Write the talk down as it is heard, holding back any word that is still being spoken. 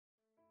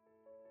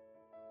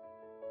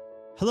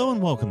Hello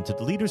and welcome to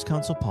the Leaders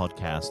Council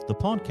podcast, the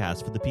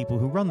podcast for the people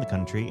who run the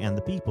country and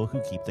the people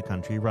who keep the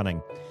country running.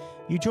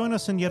 You join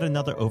us on yet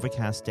another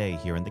overcast day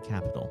here in the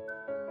capital.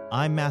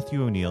 I'm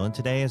Matthew O'Neill, and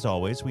today, as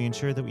always, we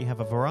ensure that we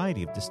have a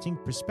variety of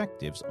distinct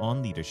perspectives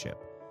on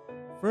leadership.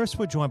 First,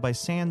 we're joined by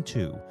San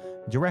Tou,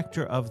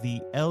 director of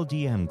the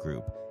LDM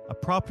Group, a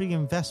property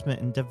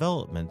investment and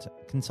development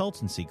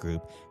consultancy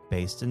group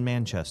based in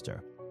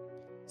Manchester.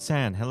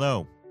 San,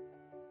 hello.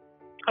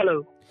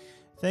 Hello.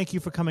 Thank you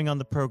for coming on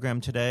the program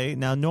today.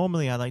 Now,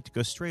 normally I like to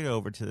go straight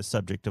over to the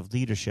subject of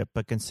leadership,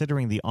 but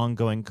considering the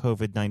ongoing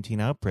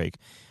COVID-19 outbreak,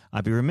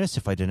 I'd be remiss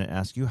if I didn't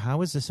ask you, how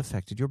has this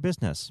affected your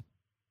business?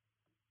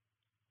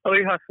 Oh,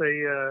 it has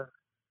a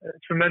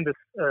tremendous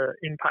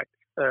impact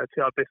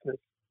to our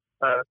business,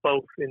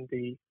 both in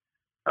the,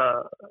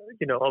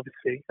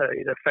 obviously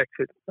it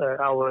affected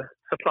our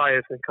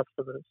suppliers and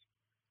customers,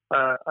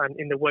 and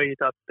in the way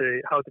that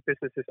how the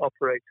business is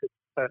operated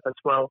as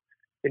well.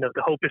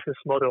 The whole business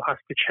model has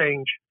to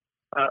change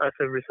as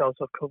a result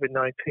of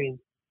COVID-19.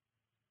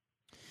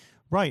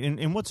 Right.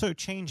 And what sort of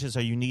changes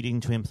are you needing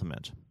to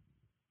implement?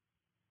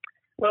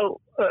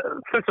 Well,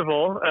 first of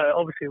all,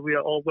 obviously we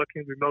are all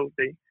working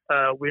remotely.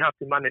 We have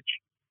to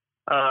manage,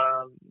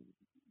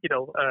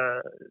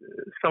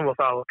 some of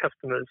our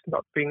customers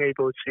not being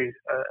able to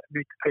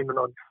meet the payment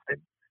on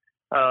time.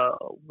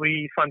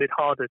 We find it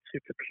harder to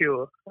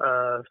procure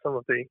some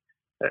of the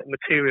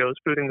materials,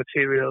 building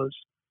materials,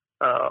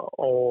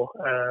 or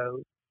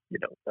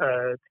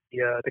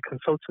the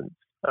consultants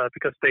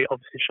because they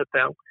obviously shut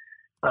down.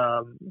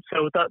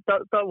 So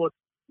that was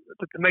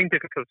the main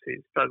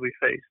difficulties that we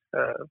face,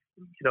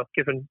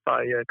 given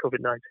by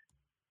COVID-19.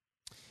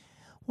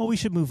 Well, we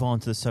should move on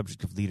to the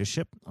subject of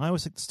leadership. I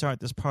always like to start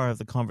this part of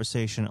the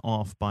conversation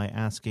off by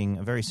asking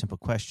a very simple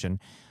question.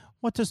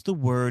 What does the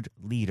word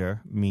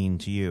leader mean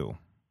to you?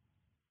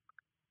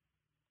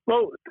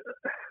 Well,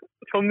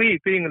 for me,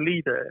 being a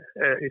leader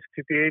is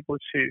to be able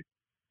to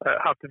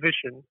have the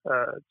vision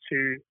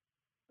to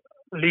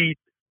lead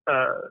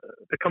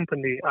the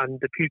company and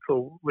the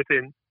people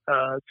within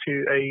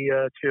to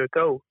a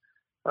goal.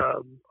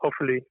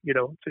 Hopefully,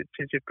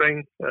 to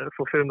bring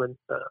fulfillment,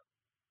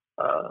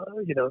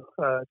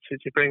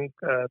 to bring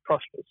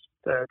prospects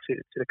to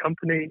the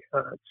company,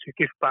 to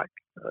give back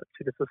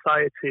to the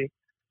society,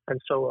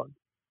 and so on.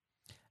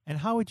 And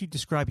how would you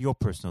describe your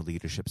personal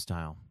leadership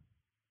style?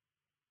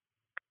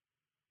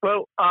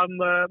 Well,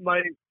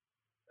 my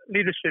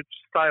leadership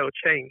style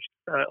changed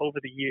over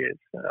the years.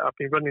 I've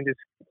been running this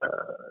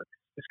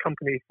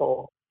company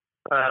for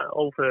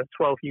over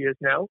 12 years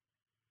now.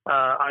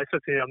 I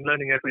certainly am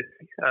learning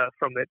everything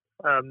from it.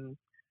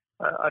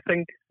 I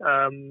think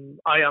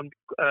I am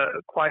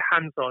quite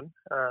hands-on,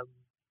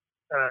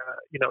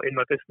 in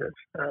my business.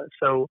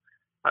 So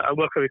I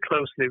work very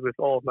closely with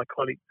all of my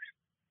colleagues.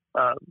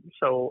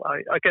 So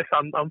I guess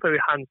I'm very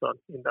hands-on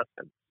in that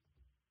sense.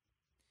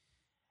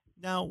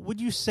 Now, would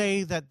you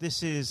say that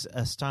this is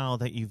a style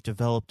that you've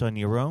developed on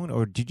your own,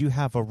 or did you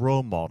have a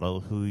role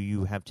model who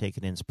you have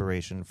taken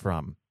inspiration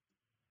from?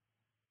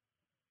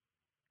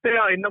 There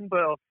are a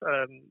number of,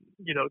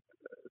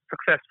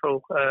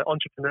 successful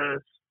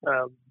entrepreneurs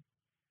that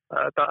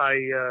I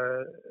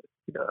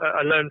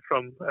learned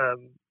from.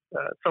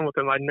 Some of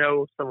them I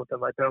know, some of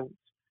them I don't.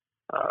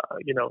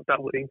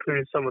 That would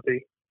include some of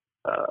the,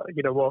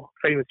 more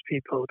famous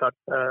people that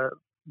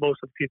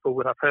most of the people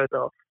would have heard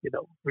of.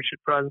 Richard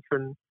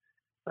Branson.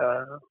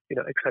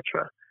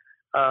 Etc.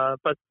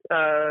 But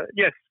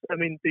yes, I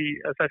mean,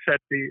 as I said,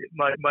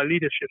 my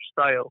leadership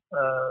style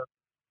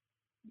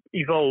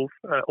evolved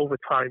over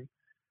time,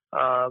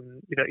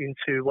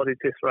 into what it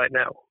is right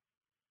now.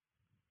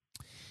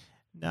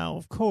 Now,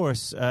 of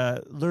course,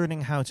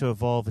 learning how to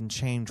evolve and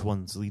change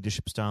one's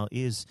leadership style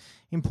is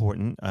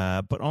important.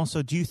 But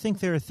also, do you think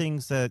there are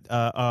things that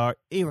are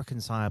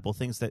irreconcilable,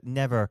 things that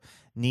never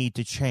need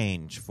to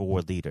change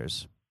for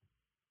leaders?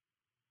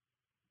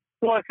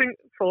 Well, I think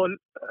for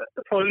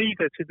a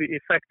leader to be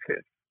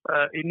effective,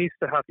 it needs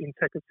to have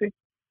integrity.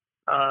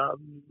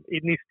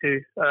 It needs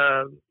to,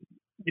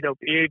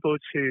 be able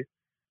to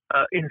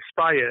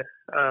inspire,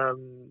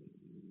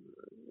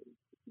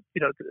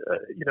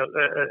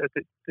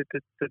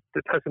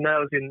 the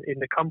personnel in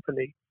the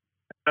company.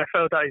 I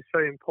felt that is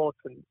very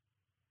important.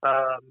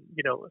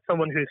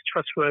 Someone who's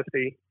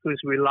trustworthy,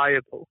 who's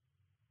reliable,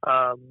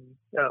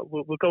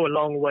 will go a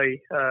long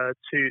way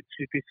to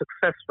be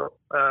successful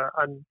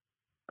and.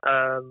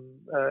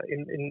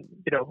 In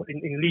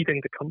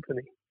leading the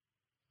company.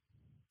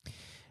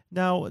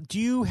 Now, do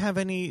you have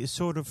any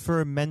sort of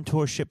firm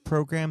mentorship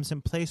programs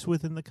in place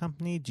within the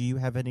company? Do you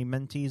have any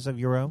mentees of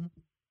your own?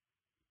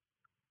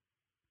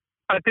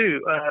 I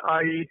do.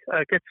 I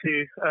get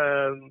to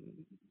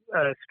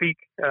speak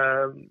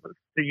at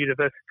the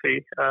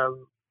university,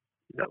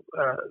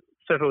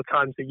 several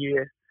times a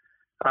year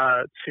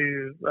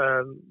to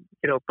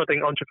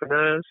budding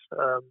entrepreneurs.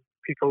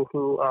 People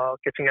who are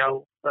getting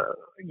out,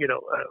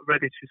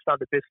 ready to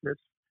start a business.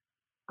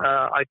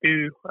 I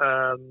do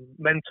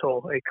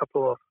mentor a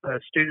couple of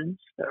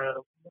students,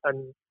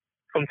 and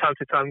from time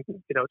to time,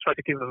 try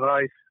to give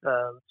advice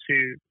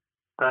to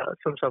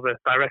some sort of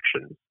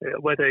directions,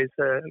 whether it's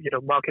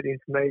market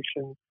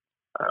information,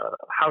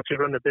 how to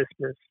run a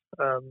business,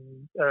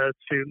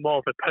 to more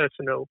of a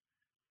personal,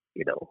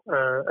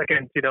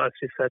 again, as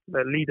you said,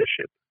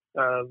 leadership,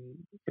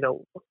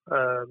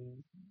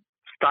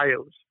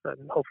 styles,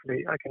 and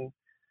hopefully I can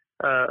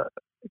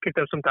give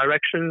them some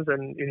directions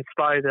and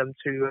inspire them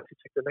to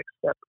take the next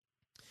step.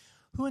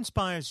 Who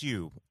inspires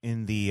you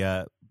in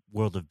the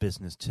world of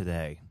business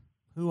today?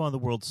 Who on the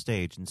world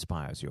stage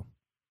inspires you?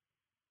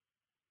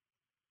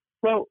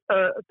 Well,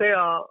 there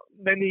are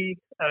many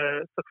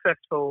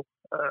successful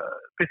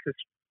business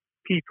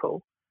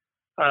people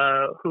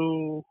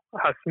who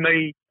have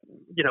made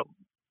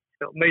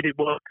it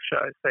work,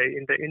 shall I say,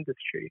 in the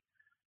industry,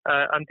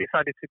 and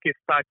decided to give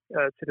back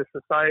to the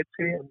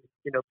society. And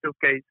Bill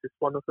Gates is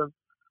one of them.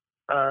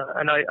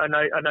 And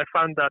I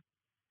found that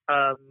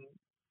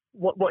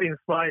what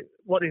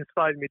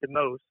inspired me the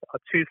most are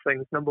two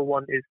things. Number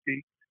one is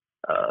the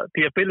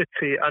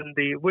ability and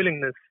the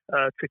willingness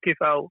to give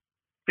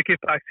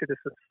back to the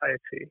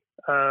society,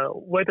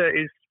 whether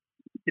it's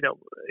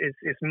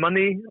is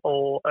money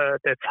or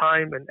their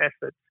time and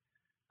effort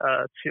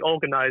to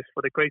organize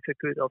for the greater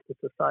good of the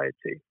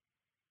society.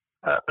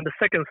 And the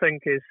second thing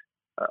is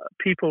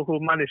people who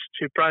manage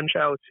to branch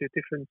out to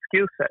different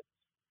skill sets.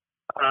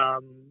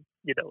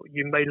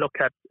 You may look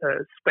at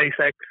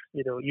SpaceX,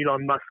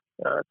 Elon Musk,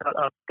 that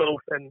are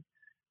both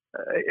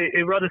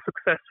a rather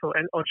successful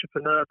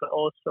entrepreneur, but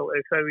also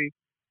a very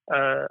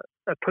a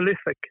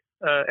prolific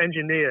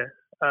engineer.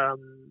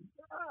 And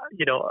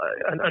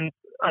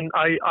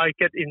I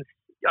get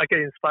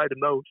inspired the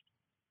most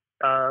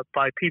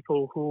by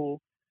people who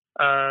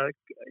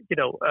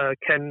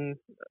can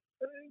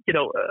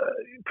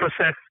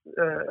process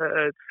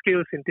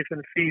skills in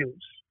different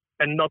fields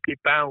and not be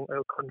bound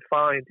or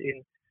confined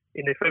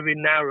in a very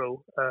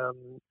narrow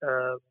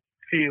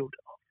field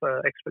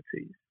of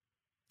expertise.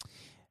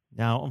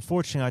 Now,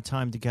 unfortunately, our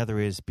time together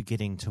is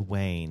beginning to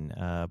wane.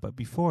 But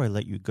before I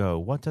let you go,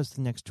 what does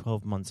the next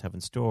 12 months have in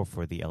store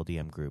for the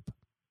LDM Group?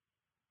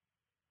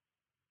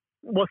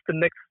 What's the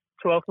next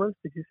 12 months,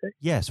 did you say?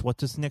 Yes, what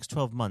does the next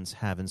 12 months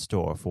have in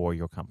store for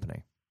your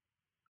company?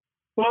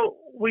 Well,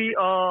 we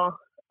are...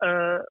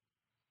 I'll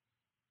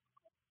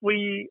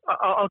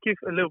give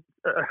a little...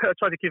 I'll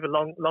try to give a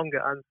longer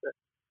answer.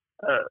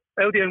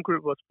 LDM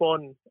Group was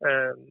born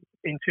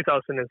in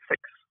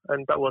 2006,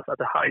 and that was at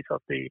the height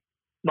of the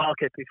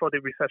market before the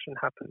recession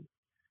happened.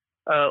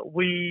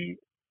 We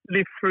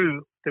lived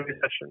through the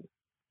recession.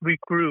 We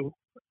grew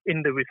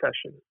in the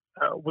recession.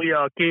 We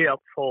are geared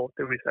up for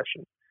the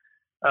recession.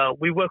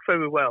 We work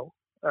very well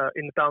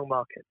in the down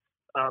market.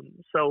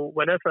 So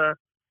whenever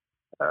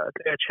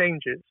there are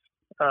changes,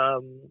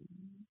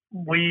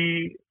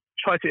 we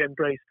try to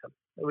embrace them.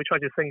 We try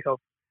to think of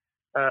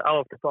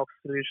out-of-the-box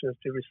solutions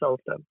to resolve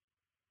them.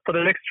 For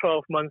the next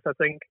 12 months, I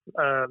think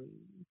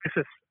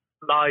business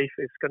life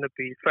is going to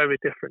be very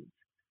different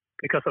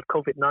because of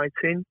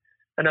COVID-19.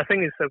 And I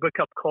think it's a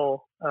wake-up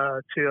call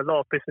to a lot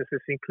of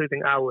businesses,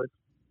 including ours,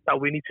 that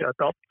we need to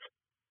adopt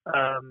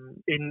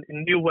in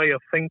new way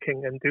of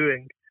thinking and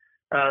doing.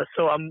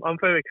 So I'm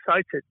very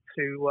excited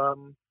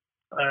to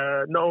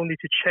not only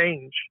to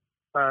change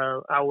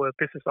our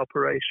business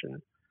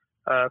operation,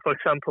 for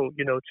example,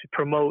 to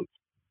promote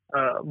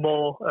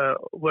more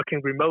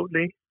working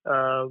remotely,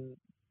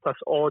 plus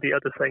all the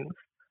other things,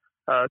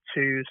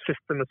 to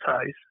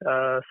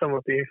systematize some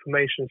of the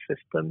information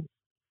systems,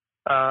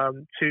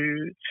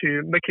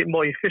 to make it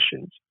more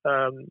efficient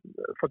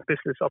for the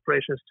business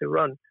operations to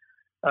run.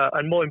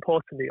 And more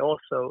importantly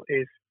also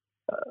is,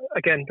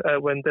 again,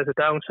 when there's a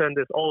downturn,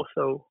 there's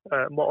also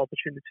more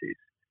opportunities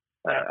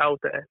out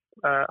there.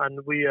 And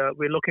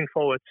we're looking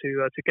forward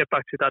to get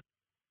back to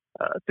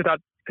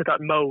that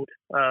mode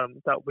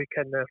that we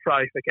can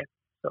thrive again.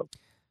 So.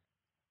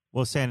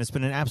 Well, San, it's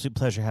been an absolute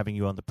pleasure having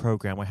you on the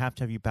program. We'll have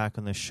to have you back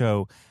on the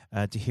show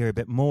to hear a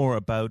bit more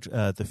about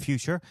the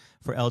future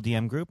for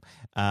LDM Group.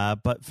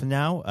 But for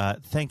now,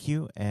 thank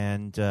you,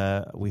 and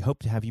we hope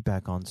to have you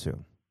back on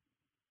soon.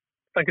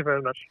 Thank you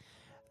very much.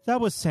 That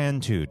was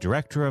San Tou,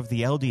 director of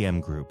the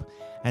LDM Group.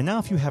 And now,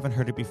 if you haven't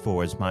heard it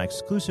before, is my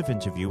exclusive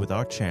interview with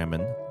our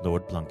chairman,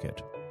 Lord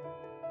Blunkett.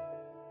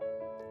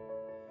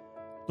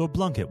 Lord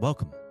Blunkett,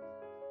 welcome.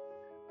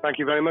 Thank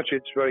you very much.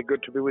 It's very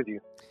good to be with you.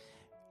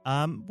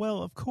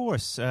 Well, of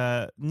course,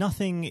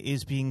 nothing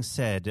is being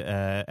said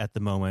at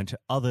the moment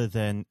other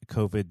than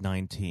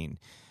COVID-19,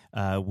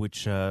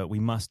 which we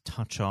must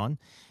touch on.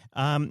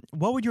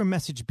 What would your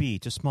message be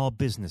to small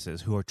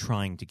businesses who are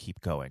trying to keep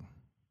going?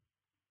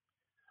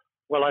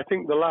 Well, I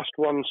think the last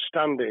ones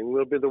standing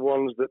will be the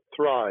ones that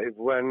thrive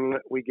when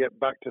we get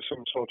back to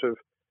some sort of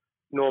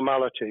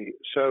normality.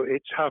 So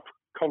it's have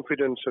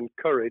confidence and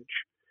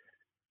courage.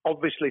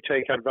 Obviously,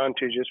 take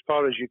advantage as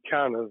far as you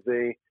can of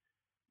the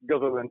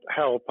government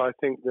help. I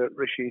think that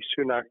Rishi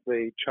Sunak,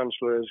 the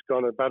Chancellor, has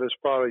gone about as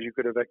far as you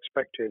could have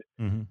expected.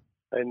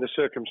 Mm-hmm. In the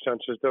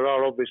circumstances. There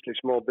are obviously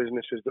small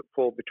businesses that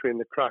fall between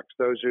the cracks.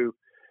 Those who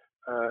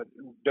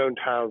don't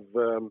have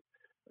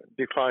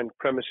defined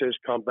premises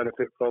can't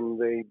benefit from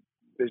the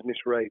business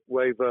rate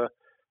waiver.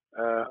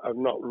 have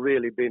not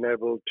really been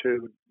able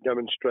to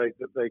demonstrate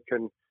that they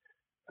can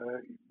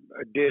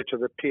adhere to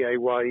the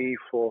PAYE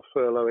for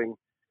furloughing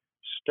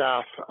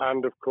staff,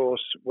 and of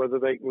course whether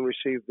they can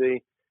receive the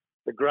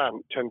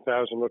grant,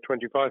 10,000 or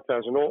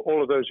 25,000.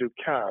 All of those who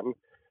can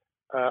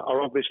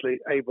are obviously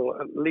able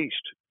at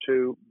least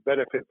to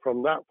benefit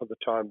from that for the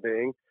time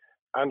being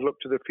and look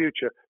to the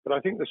future. But I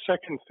think the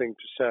second thing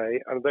to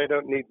say, and they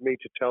don't need me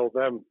to tell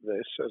them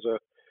this as a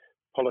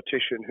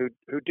politician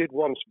who did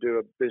once do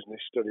a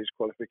business studies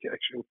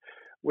qualification,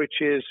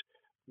 which is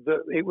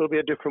that it will be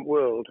a different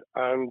world,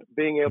 and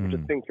being able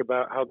to think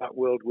about how that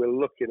world will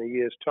look in a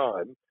year's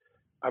time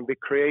and be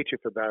creative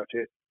about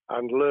it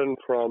and learn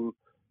from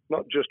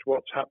not just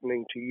what's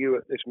happening to you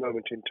at this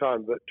moment in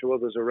time, but to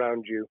others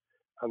around you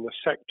and the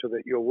sector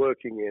that you're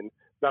working in,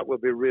 that will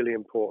be really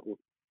important.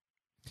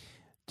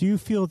 Do you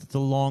feel that the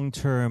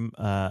long-term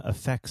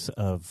effects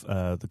of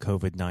the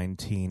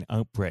COVID-19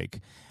 outbreak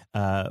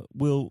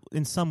will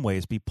in some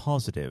ways be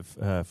positive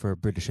for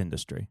British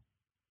industry?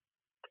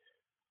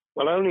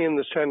 Well, only in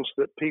the sense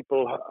that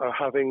people are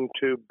having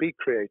to be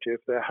creative,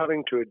 they're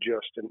having to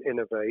adjust and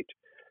innovate.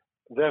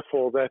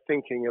 Therefore, they're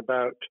thinking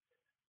about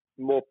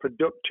more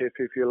productive,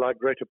 if you like,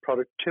 greater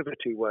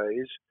productivity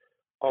ways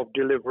of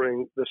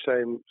delivering the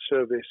same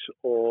service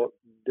or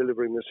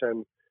delivering the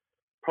same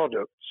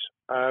products.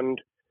 And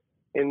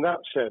in that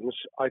sense,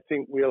 I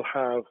think we'll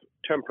have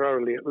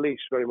temporarily at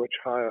least very much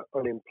higher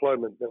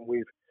unemployment than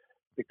we've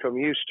become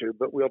used to,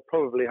 but we'll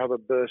probably have a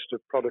burst of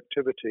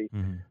productivity,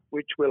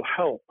 which will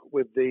help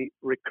with the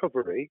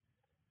recovery.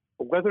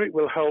 Whether it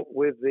will help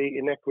with the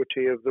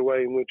inequity of the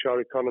way in which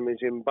our economy is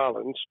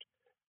imbalanced,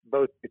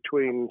 both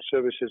between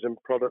services and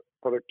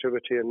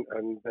productivity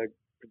and the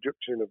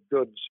production of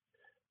goods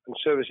and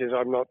services,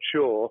 I'm not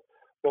sure.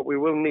 What we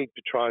will need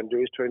to try and do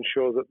is to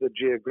ensure that the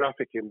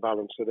geographic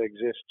imbalance that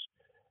exists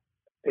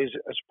is,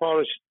 as far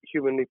as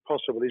humanly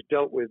possible, is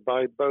dealt with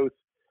by both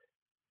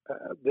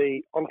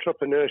the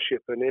entrepreneurship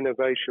and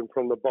innovation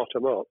from the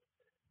bottom up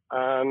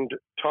and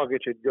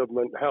targeted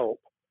government help,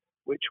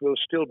 which will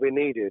still be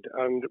needed.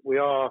 And we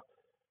are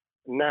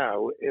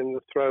now in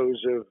the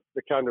throes of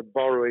the kind of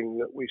borrowing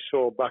that we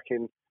saw back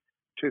in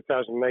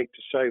 2008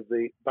 to save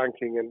the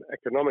banking and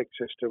economic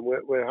system.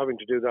 We're having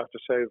to do that to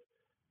save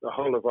the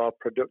whole of our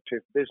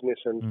productive business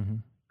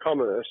and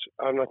commerce,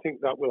 and I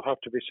think that will have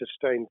to be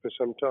sustained for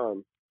some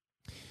time.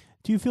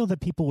 Do you feel that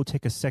people will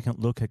take a second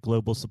look at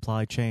global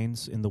supply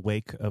chains in the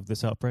wake of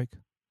this outbreak?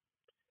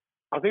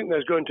 I think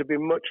there's going to be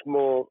much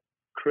more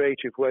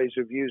creative ways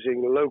of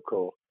using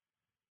local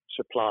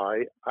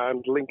supply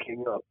and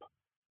linking up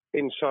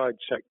inside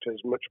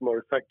sectors much more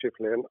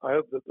effectively. And I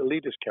hope that the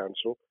Leaders'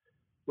 Council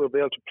will be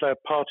able to play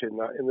a part in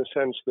that, in the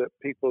sense that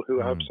people who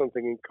have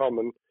something in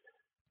common,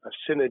 a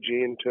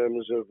synergy in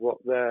terms of what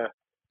they're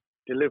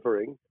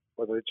delivering,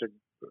 whether it's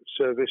a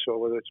service or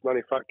whether it's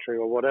manufacturing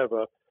or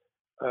whatever,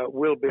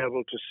 will be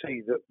able to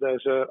see that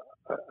there's a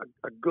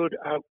good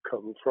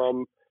outcome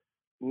from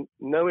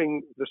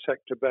knowing the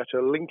sector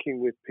better,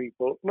 linking with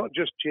people, not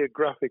just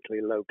geographically,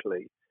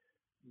 locally,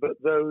 but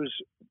those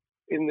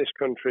in this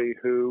country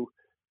who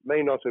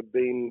may not have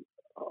been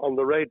on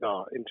the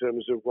radar in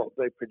terms of what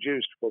they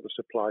produced for the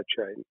supply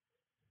chain.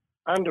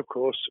 And of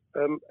course,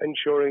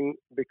 ensuring,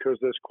 because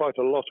there's quite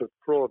a lot of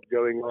fraud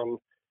going on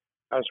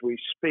as we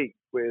speak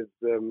with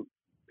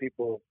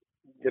people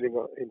getting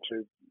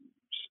into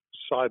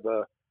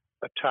cyber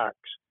attacks,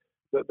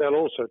 that they'll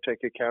also take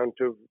account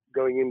of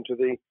going into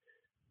the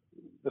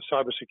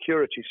cyber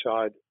security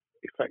side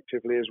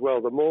effectively as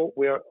well. The more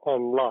we are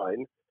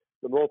online,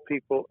 the more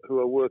people who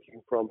are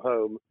working from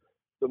home,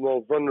 the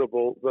more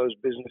vulnerable those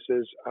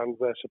businesses and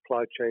their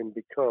supply chain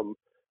become.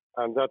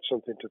 And that's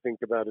something to think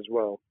about as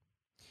well.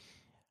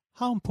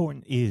 How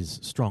important is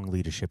strong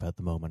leadership at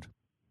the moment?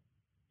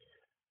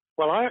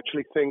 Well, I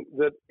actually think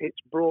that it's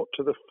brought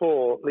to the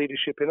fore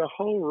leadership in a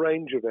whole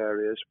range of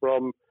areas,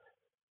 from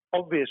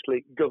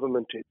obviously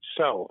government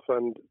itself,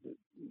 and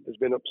there's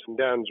been ups and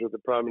downs with the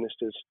Prime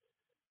Minister's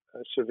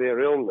severe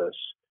illness,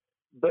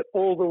 but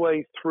all the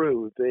way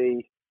through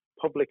the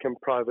public and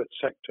private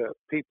sector,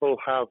 people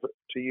have,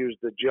 to use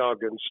the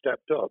jargon,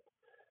 stepped up,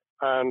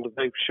 and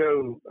they've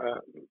shown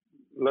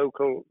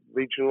local,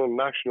 regional,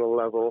 national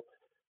level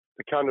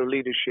the kind of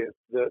leadership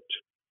that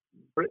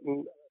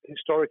Britain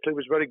historically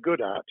was very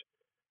good at.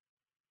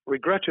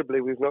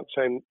 Regrettably, we've not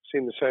seen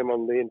the same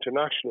on the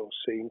international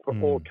scene for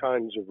all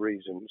kinds of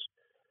reasons,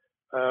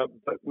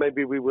 but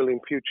maybe we will in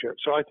future.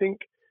 So I think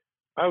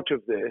out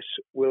of this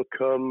will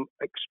come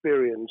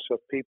experience of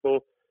people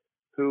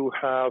who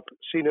have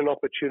seen an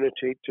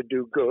opportunity to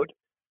do good,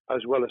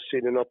 as well as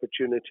seen an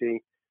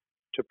opportunity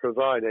to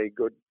provide a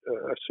good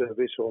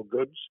service or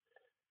goods,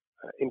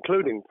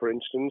 including, for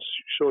instance,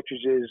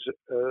 shortages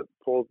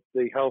for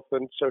the health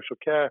and social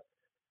care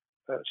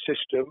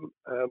system,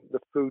 the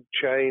food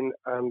chain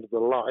and the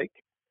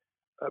like,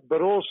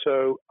 but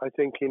also I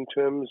think in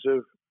terms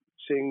of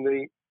seeing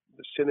the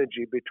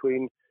synergy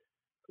between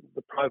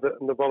the private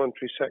and the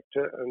voluntary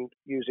sector and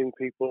using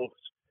people's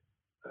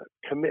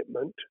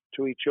commitment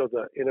to each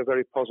other in a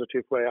very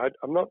positive way.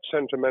 I'm not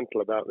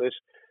sentimental about this,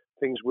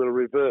 things will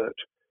revert.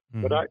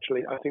 Mm-hmm. But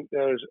actually, I think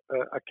there's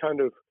a kind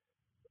of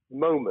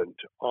moment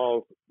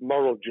of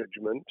moral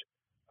judgment,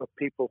 of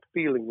people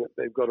feeling that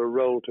they've got a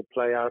role to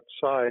play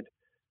outside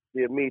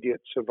the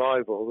immediate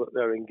survival that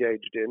they're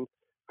engaged in.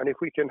 And if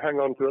we can hang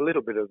on to a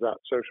little bit of that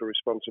social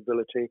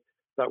responsibility,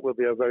 that will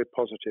be a very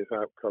positive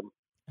outcome.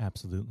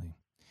 Absolutely.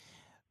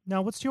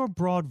 Now, what's your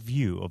broad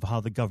view of how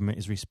the government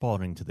is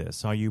responding to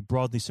this? Are you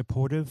broadly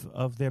supportive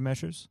of their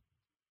measures?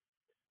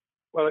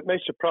 Well, it may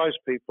surprise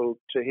people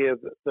to hear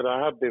that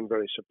I have been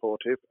very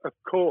supportive. Of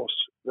course,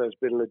 there's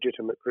been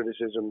legitimate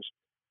criticisms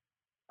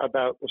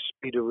about the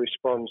speed of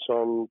response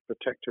on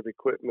protective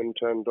equipment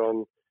and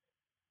on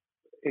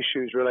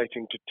issues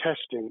relating to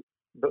testing.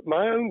 But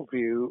my own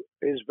view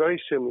is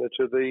very similar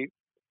to the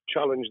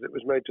challenge that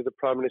was made to the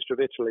Prime Minister of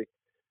Italy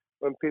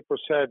when people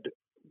said,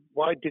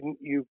 why didn't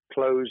you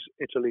close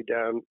Italy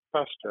down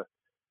faster?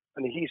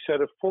 And he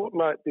said, a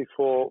fortnight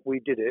before we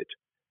did it,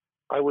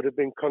 I would have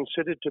been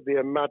considered to be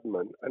a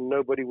madman and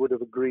nobody would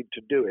have agreed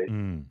to do it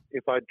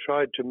if I'd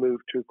tried to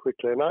move too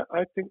quickly. And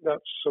I think that's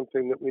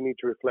something that we need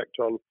to reflect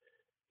on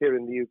here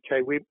in the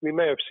UK. We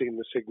may have seen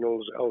the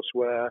signals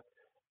elsewhere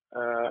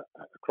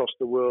across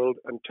the world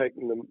and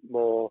taken them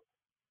more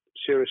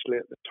seriously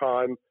at the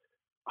time.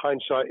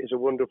 Hindsight is a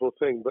wonderful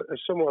thing, but as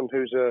someone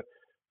who's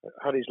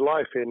had his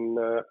life in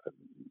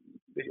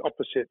the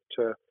opposite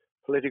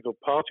political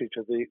party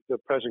to the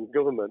present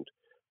government,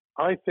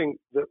 I think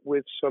that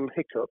with some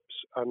hiccups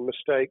and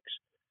mistakes,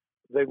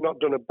 they've not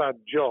done a bad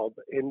job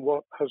in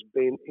what has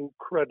been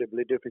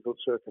incredibly difficult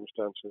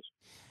circumstances.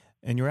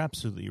 And you're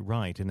absolutely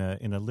right. In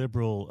a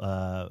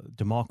liberal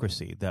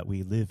democracy that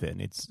we live in,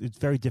 it's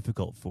very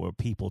difficult for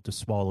people to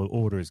swallow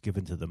orders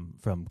given to them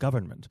from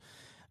government.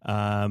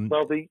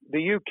 Well,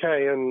 the UK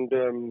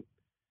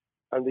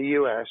and the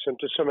US, and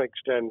to some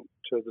extent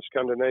the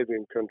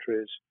Scandinavian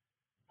countries,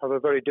 have a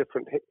very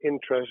different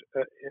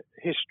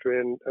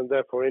history and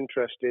therefore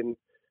interest in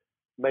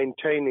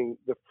maintaining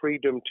the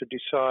freedom to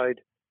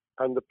decide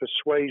and the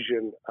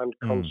persuasion and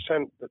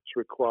consent that's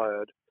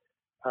required.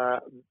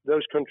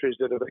 Those countries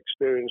that have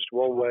experienced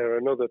one way or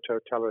another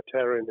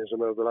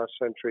totalitarianism over the last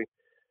century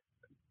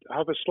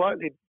have a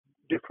slightly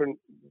different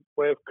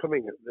way of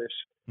coming at this.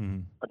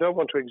 I don't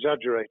want to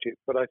exaggerate it,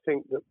 but I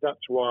think that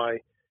that's why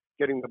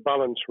getting the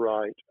balance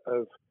right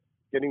of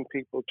getting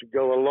people to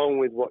go along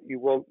with what you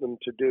want them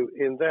to do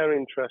in their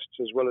interests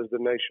as well as the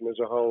nation as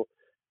a whole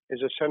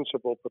is a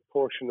sensible,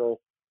 proportional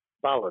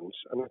balance.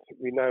 And I think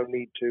we now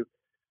need to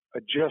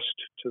adjust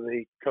to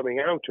the coming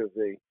out of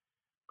the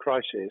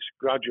crisis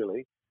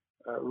gradually,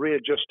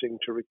 readjusting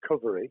to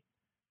recovery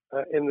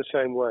in the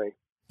same way.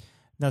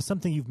 Now,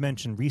 something you've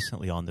mentioned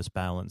recently on this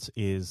balance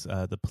is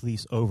the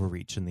police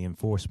overreach in the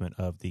enforcement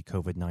of the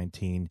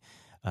COVID-19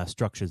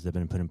 structures that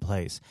have been put in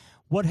place.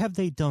 What have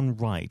they done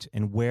right,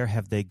 and where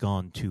have they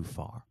gone too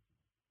far?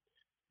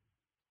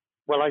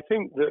 Well, I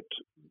think that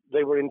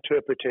they were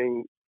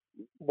interpreting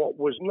what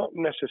was not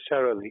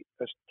necessarily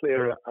as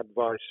clear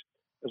advice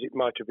as it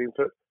might have been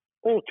for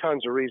all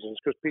kinds of reasons,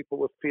 because people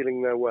were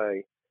feeling their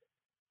way.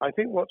 I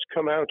think what's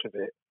come out of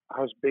it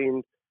has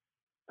been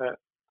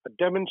a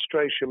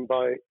demonstration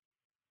by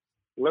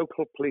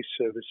local police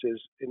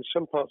services in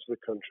some parts of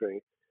the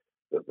country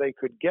that they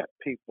could get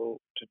people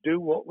to do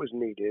what was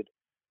needed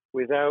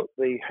without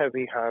the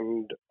heavy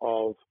hand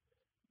of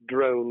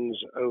drones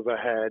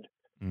overhead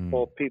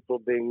or people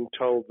being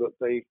told that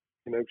they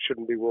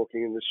shouldn't be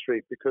walking in the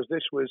street, because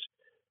this was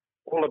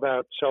all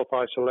about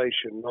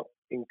self-isolation, not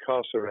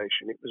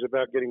incarceration. It was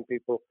about getting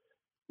people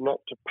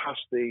not to pass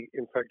the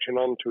infection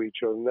on to each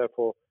other and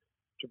therefore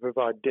to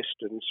provide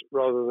distance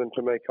rather than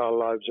to make our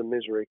lives a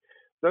misery.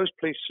 Those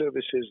police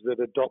services that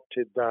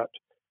adopted that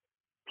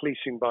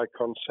policing by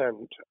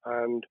consent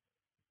and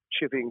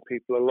chivying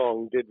people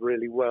along did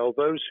really well.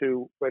 Those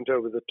who went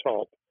over the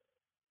top,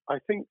 I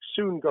think,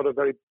 soon got a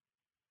very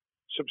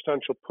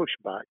substantial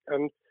pushback.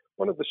 And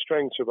one of the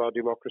strengths of our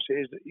democracy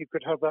is that you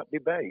could have that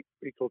debate.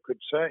 People could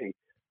say,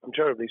 I'm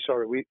terribly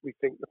sorry, we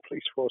think the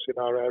police force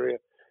in our area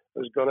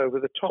has gone over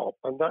the top.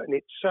 And that in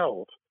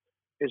itself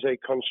is a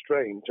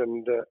constraint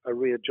and a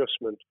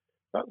readjustment.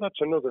 That's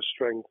another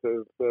strength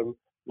of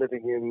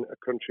living in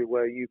a country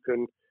where you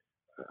can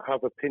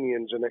have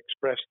opinions and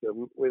express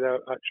them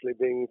without actually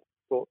being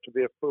thought to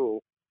be a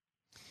fool.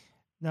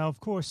 Now,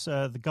 of course,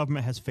 the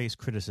government has faced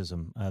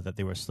criticism that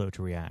they were slow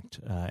to react,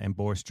 and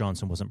Boris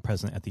Johnson wasn't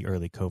present at the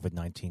early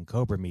COVID-19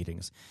 COBRA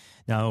meetings.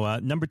 Now,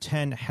 Number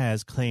 10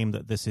 has claimed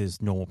that this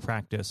is normal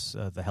practice.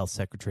 The health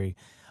secretary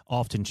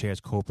often chairs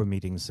COBRA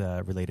meetings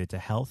related to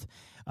health.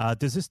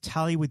 Does this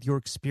tally with your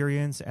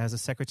experience as a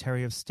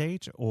Secretary of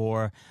State,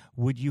 or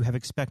would you have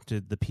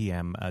expected the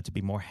PM to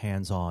be more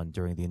hands-on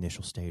during the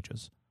initial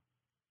stages?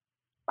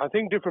 I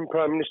think different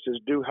prime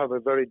ministers do have a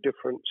very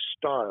different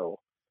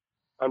style.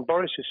 And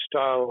Boris's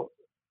style,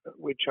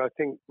 which I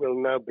think will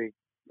now be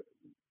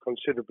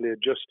considerably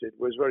adjusted,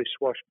 was very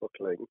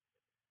swashbuckling.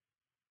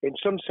 In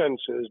some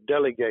senses,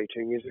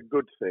 delegating is a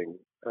good thing,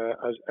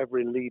 as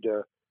every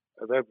leader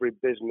of every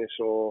business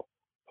or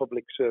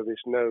public service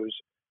knows.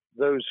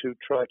 Those who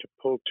try to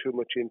pull too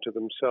much into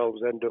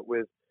themselves end up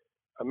with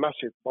a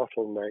massive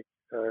bottleneck,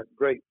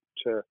 great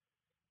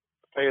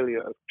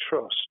failure of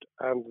trust,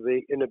 and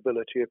the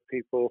inability of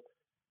people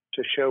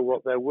to show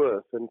what they're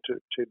worth and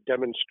to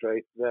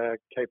demonstrate their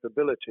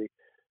capability.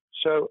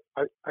 So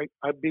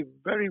I'd be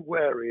very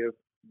wary of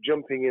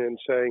jumping in and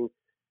saying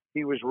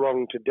he was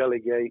wrong to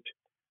delegate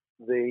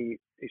the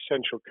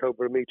essential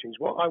COBRA meetings.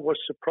 What I was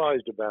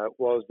surprised about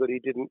was that he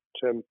didn't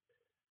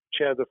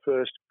chair the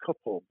first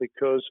couple,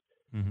 because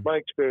my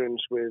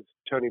experience with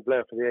Tony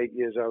Blair for the 8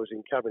 years I was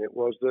in cabinet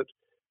was that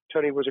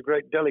Tony was a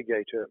great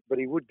delegator, but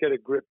he would get a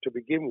grip to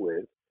begin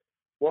with,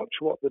 watch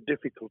what the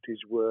difficulties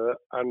were,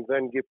 and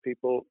then give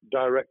people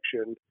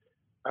direction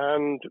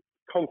and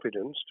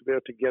confidence to be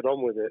able to get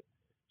on with it.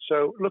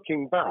 So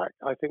looking back,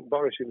 I think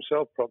Boris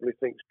himself probably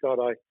thinks, God,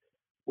 I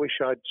wish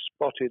I'd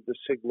spotted the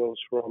signals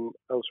from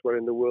elsewhere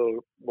in the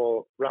world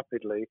more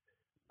rapidly,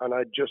 and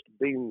I'd just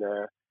been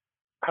there.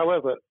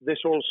 However, this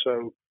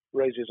also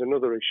raises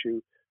another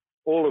issue.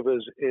 All of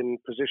us in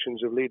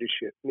positions of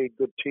leadership need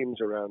good teams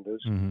around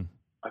us.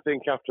 I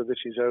think after this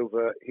is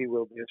over, he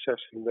will be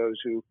assessing those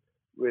who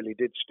really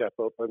did step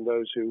up and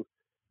those who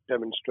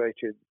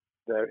demonstrated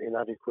their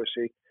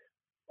inadequacy.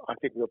 I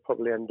think we'll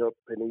probably end up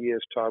in a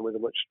year's time with a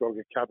much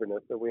stronger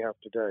cabinet than we have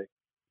today.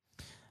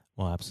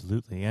 Well,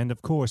 absolutely. And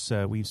of course,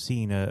 we've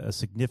seen a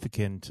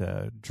significant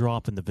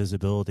drop in the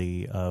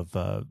visibility of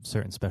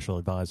certain special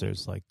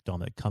advisors like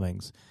Dominic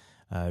Cummings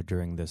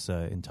during this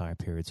entire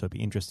period. So it'd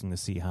be interesting to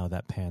see how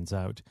that pans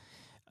out.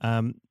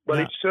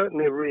 It's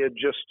certainly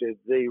readjusted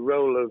the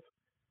role of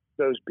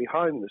those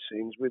behind the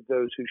scenes with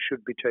those who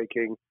should be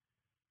taking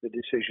the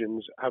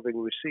decisions, having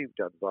received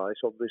advice.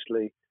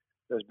 Obviously,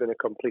 there's been a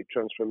complete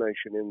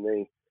transformation in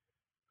the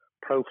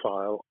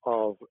profile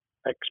of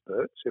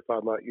experts, if I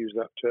might use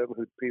that term,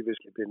 who'd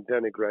previously been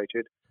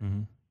denigrated.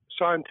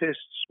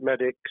 Scientists,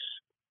 medics,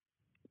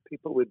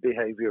 people with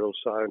behavioral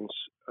science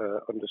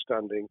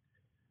understanding.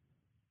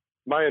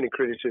 My only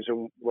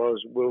criticism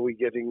was, were we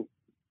getting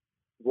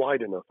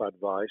wide enough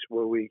advice?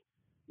 Were we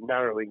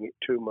narrowing it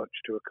too much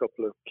to a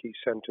couple of key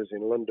centres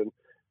in London?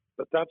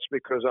 But that's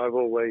because I've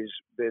always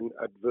been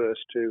adverse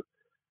to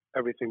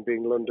everything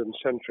being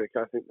London-centric.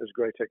 I think there's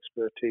great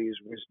expertise,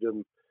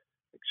 wisdom,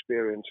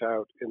 experience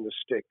out in the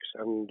sticks,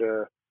 and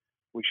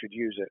we should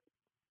use it.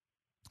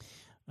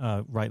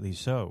 Rightly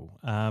so.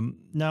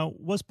 Now,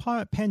 was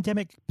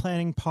pandemic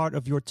planning part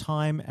of your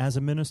time as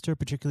a minister,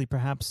 particularly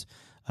perhaps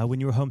when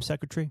you were Home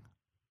Secretary?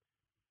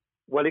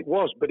 Well, it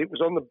was, but it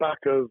was on the back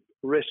of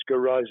risk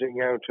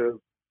arising out of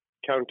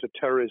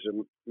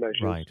counter-terrorism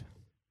measures. Right.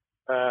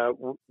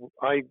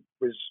 I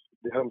was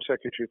the Home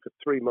Secretary for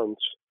 3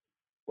 months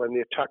when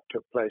the attack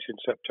took place in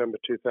September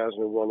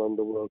 2001 on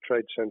the World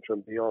Trade Center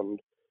and beyond.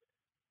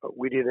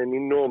 We did an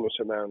enormous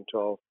amount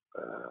of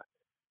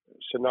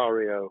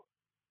scenario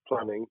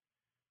planning,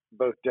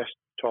 both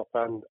desktop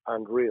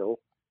and real.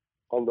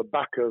 On the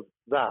back of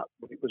that,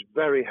 it was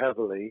very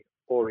heavily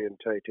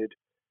orientated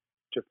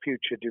to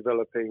future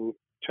developing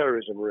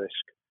terrorism risk.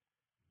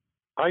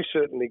 I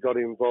certainly got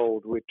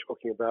involved with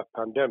talking about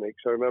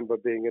pandemics. I remember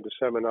being at a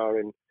seminar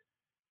in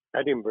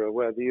Edinburgh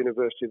where the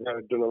university there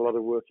had done a lot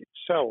of work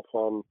itself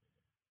on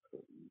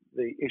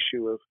the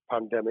issue of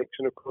pandemics.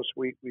 And of course,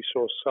 we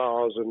saw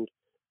SARS and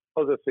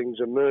other things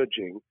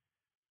emerging.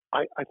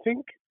 I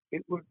think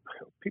people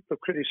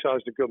have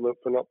criticised the government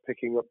for not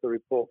picking up the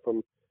report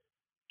from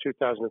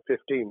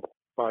 2015,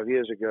 5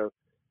 years ago.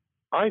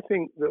 I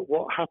think that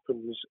what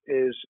happens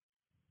is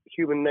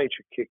human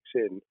nature kicks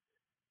in.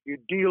 You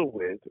deal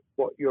with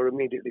what you're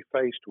immediately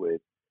faced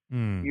with.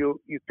 You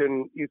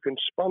can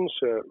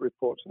sponsor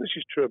reports, and this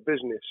is true of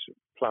business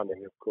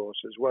planning, of course,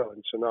 as well,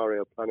 and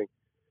scenario planning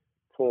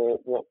for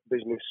what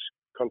business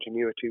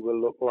continuity will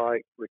look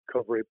like,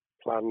 recovery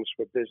plans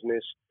for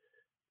business,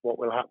 what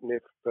will happen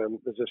if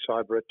there's a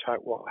cyber attack,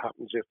 what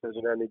happens if there's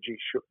an energy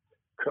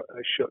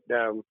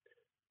shutdown.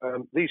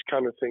 These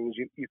kind of things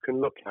you can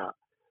look at,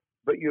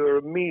 but you're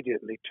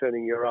immediately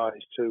turning your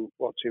eyes to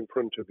what's in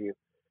front of you.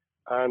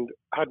 And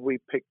had we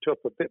picked up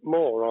a bit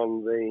more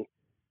on the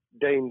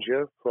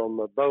danger from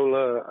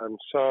Ebola and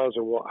SARS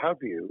and what have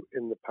you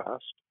in the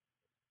past,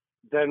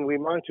 then we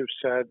might have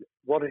said,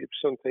 what if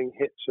something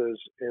hits us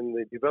in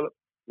the developed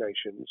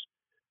nations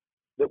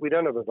that we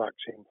don't have a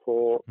vaccine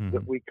for,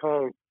 that we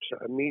can't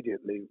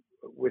immediately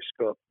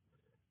whisk up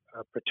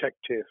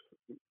protective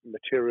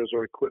materials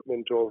or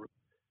equipment, or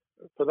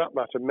for that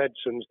matter,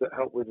 medicines that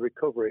help with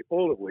recovery,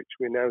 all of which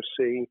we now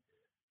see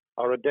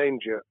are a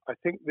danger. I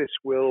think this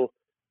will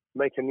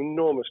make an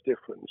enormous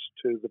difference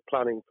to the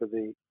planning for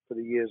the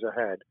years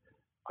ahead.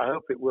 I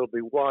hope it will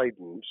be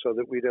widened so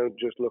that we don't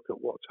just look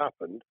at what's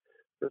happened,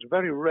 because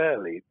very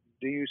rarely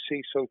do you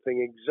see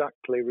something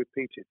exactly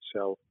repeat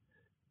itself.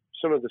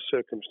 Some of the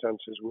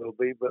circumstances will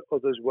be, but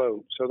others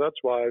won't. So that's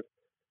why I've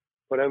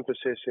put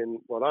emphasis in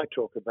what I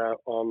talk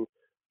about on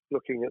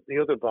looking at the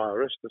other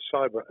virus, the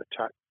cyber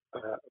attack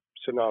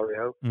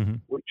scenario,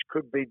 which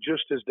could be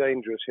just as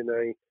dangerous in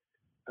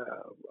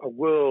a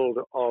world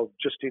of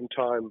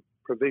just-in-time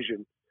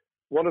provision.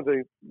 One of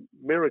the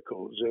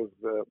miracles of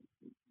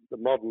the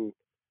modern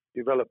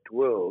developed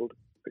world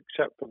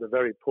except for the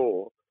very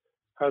poor,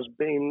 has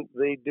been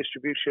the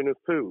distribution of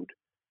food.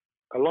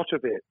 A lot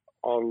of it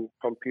on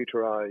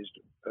computerized,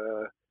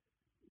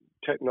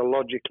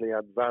 technologically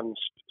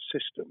advanced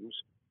systems.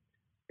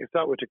 If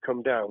that were to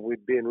come down,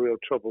 we'd be in real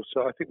trouble.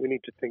 So I think we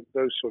need to think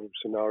those sort of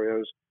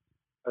scenarios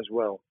as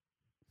well.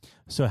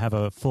 So have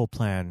a full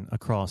plan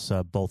across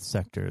both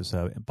sectors,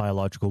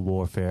 biological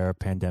warfare,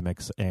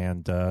 pandemics,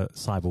 and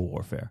cyber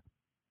warfare.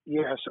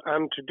 Yes,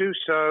 and to do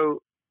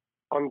so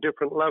on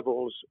different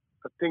levels.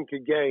 I think,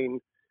 again,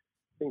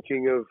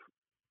 thinking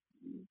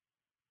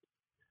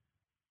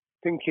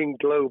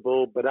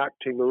global but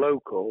acting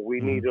local,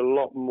 we need a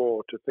lot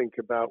more to think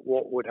about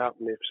what would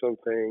happen if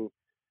something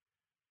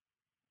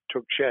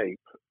took shape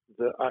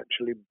that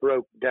actually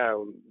broke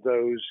down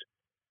those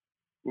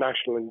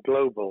national and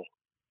global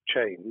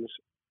chains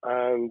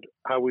and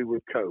how we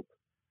would cope.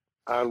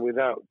 And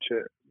without,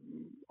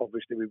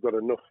 obviously, we've got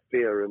enough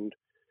fear and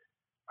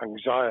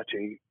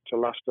anxiety to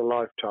last a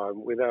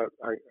lifetime. Without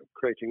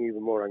creating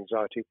even more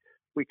anxiety,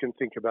 we can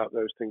think about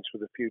those things for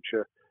the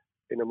future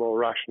in a more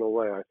rational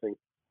way, I think.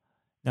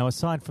 Now,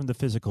 aside from the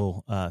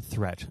physical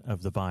threat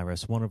of the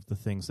virus, one of the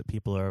things that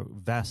people are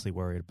vastly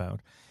worried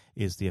about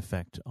is the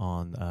effect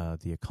on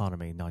the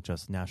economy, not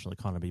just national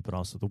economy, but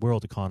also the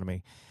world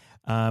economy.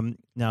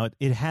 Now,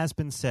 it has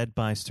been said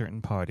by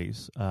certain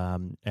parties,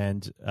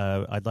 and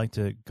I'd like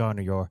to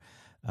garner your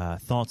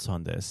thoughts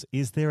on this.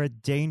 Is there a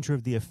danger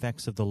of the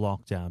effects of the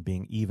lockdown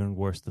being even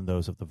worse than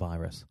those of the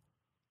virus?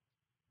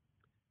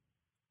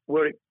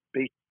 Were it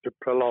be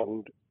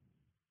prolonged,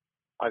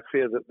 I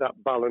fear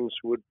that balance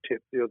would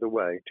tip the other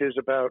way. It is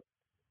about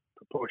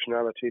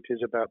proportionality. It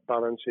is about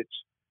balance. It's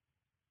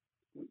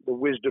the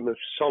wisdom of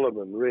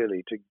Solomon,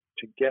 really,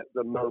 to get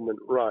the moment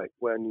right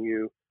when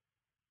you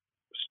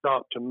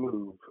start to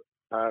move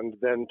and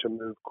then to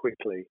move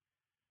quickly.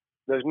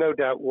 There's no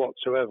doubt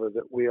whatsoever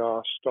that we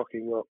are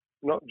stocking up,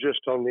 not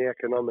just on the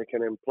economic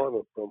and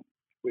employment front,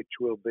 which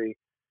will be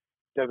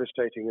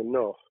devastating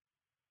enough,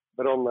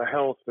 but on the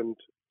health and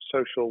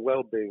social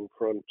well-being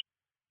front,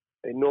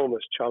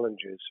 enormous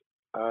challenges,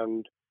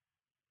 and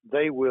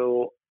they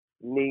will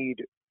need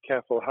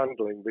careful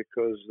handling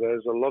because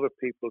there's a lot of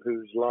people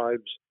whose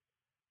lives,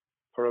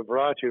 for a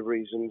variety of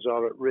reasons,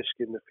 are at risk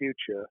in the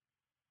future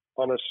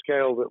on a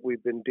scale that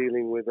we've been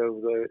dealing with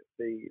over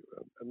the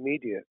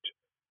immediate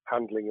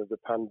handling of the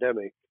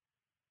pandemic,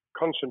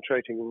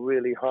 concentrating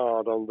really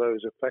hard on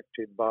those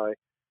affected by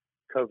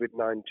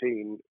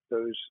COVID-19,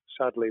 those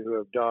sadly who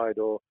have died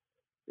or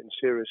been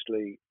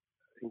seriously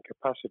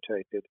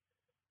incapacitated.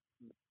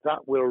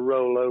 That will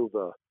roll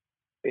over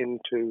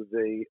into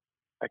the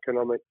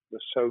economic, the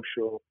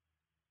social,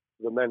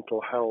 the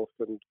mental health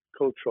and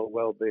cultural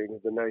well-being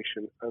of the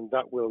nation, and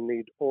that will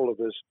need all of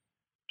us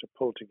to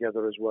pull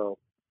together as well.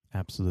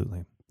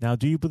 Absolutely. Now,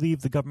 do you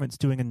believe the government's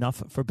doing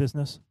enough for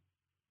business?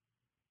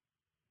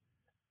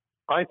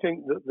 I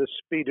think that the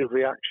speed of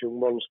reaction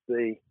once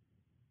the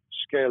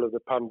scale of the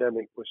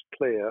pandemic was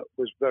clear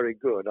was very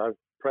good. I've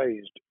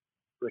praised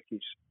Rishi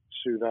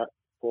Sunak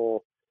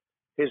for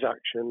his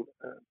action.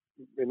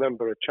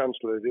 Remember, a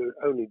chancellor who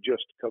only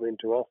just come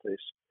into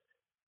office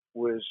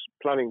was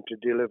planning to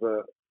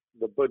deliver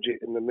the budget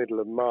in the middle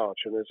of March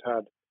and has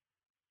had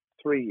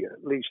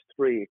at least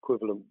three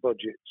equivalent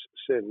budgets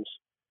since.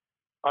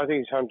 I think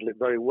he's handled it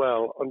very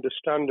well.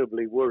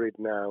 Understandably worried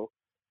now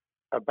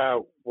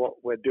about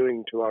what we're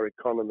doing to our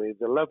economy.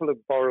 The level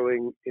of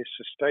borrowing is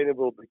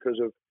sustainable because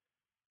of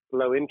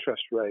low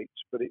interest rates,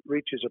 but it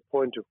reaches a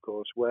point, of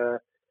course,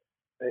 where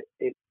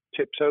it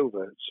tips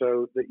over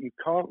so that you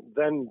can't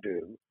then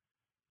do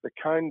the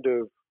kind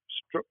of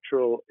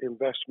structural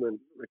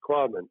investment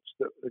requirements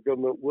that the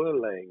government were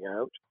laying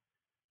out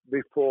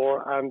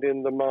before and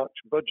in the March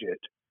budget.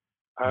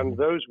 And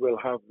those will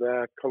have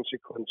their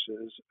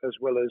consequences as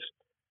well as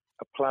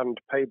a planned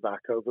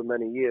payback over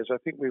many years. I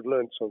think we've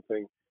learned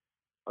something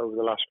over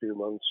the last few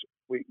months.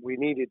 We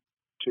needed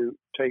to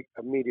take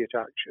immediate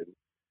action.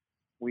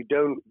 We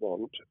don't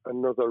want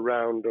another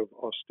round of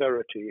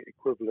austerity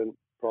equivalent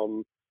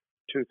from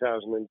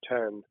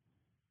 2010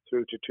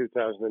 through to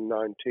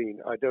 2019.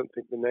 I don't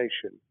think the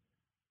nation,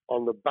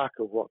 on the back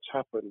of what's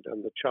happened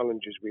and the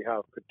challenges we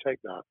have, could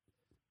take that.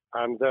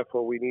 And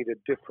therefore, we need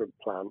a different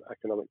plan,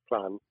 economic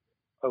plan,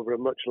 over a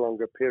much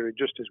longer period,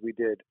 just as we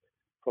did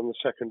from the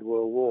Second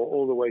World War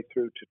all the way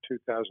through to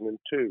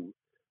 2002,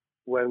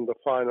 when the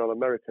final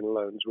American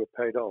loans were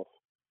paid off.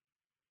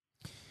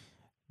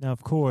 Now,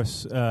 of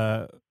course,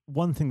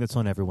 one thing that's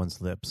on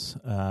everyone's lips,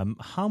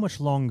 how much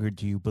longer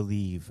do you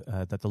believe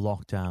that the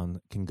lockdown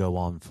can go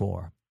on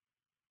for?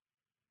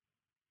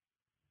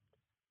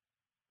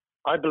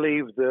 I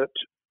believe that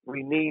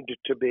we need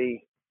to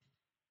be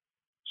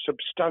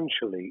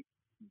substantially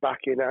back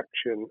in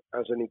action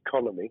as an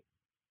economy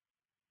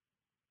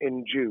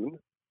in June.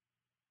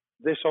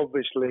 This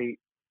obviously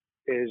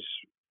is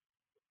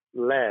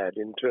led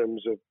in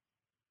terms of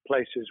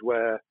places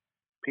where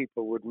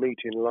people would meet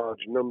in large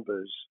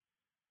numbers,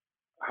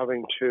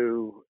 having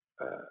to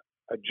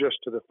adjust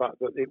to the fact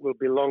that it will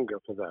be longer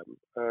for them.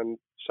 And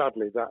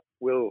sadly, that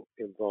will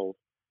involve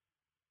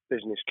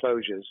business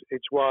closures.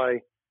 It's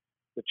why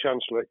the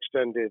Chancellor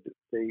extended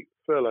the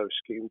furlough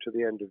scheme to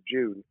the end of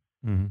June.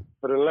 Mm-hmm.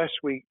 But unless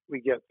we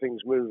get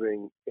things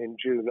moving in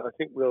June, I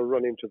think we'll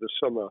run into the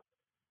summer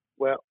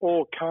where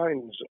all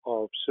kinds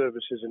of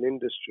services and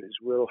industries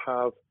will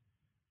have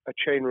a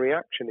chain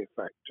reaction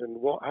effect.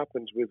 And what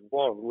happens with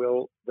one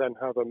will then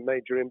have a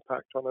major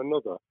impact on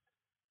another.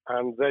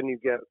 And then you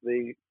get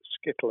the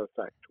skittle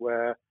effect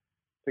where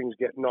things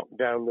get knocked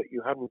down that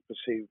you hadn't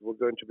perceived were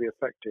going to be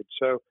affected.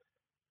 So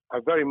I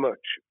very much,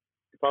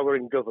 if I were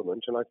in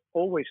government, and I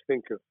always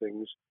think of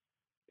things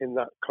in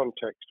that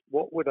context,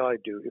 what would I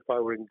do if I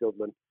were in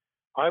government?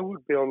 I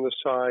would be on the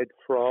side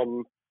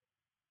from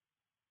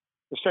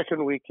the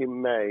second week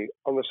in May,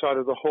 on the side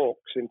of the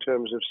hawks in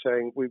terms of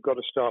saying we've got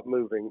to start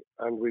moving,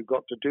 and we've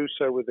got to do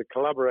so with the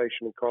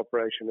collaboration and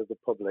cooperation of the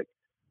public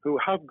who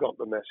have got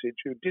the message,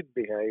 who did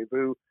behave,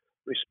 who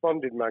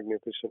responded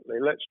magnificently.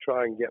 Let's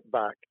try and get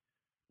back,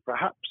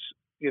 perhaps,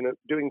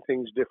 doing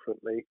things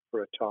differently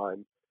for a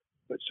time,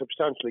 but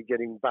substantially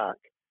getting back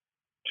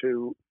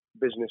to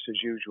business as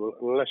usual.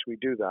 And unless we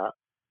do that,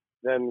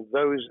 then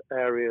those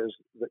areas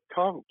that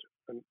can't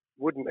and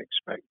wouldn't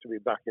expect to be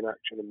back in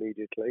action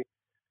immediately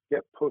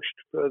get pushed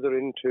further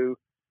into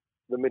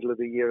the middle of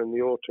the year and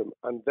the autumn,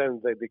 and then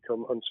they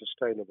become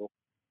unsustainable.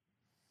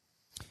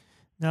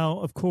 Now,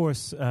 of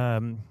course,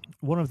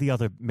 one of the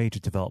other major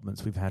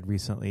developments we've had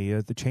recently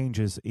are the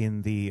changes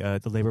in the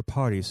Labour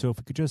Party. So if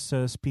we could just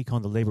speak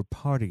on the Labour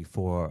Party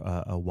for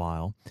a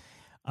while.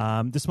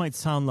 This might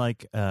sound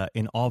like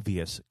an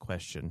obvious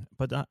question,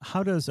 but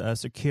how does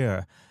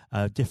Secure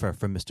differ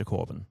from Mr.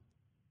 Corbyn?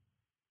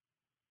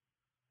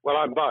 Well,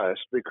 I'm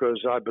biased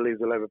because I believe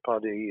the Labour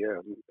Party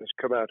has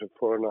come out of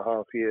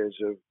 4.5 years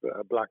of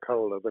a black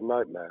hole of a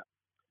nightmare,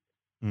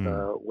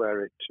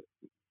 where it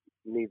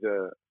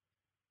neither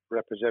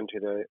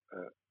represented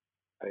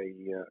a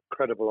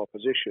credible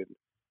opposition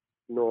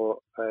nor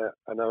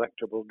an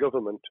electable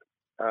government,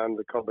 and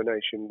the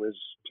combination was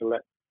to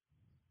let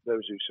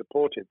those who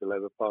supported the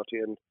Labour Party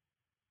and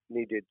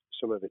needed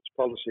some of its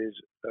policies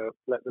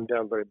let them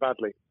down very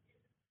badly.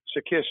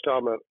 Sir Keir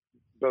Starmer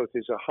both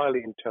is a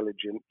highly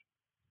intelligent,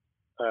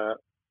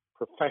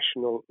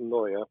 professional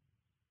lawyer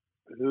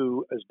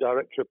who, as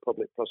Director of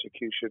Public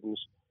Prosecutions,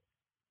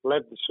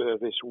 led the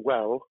service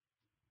well,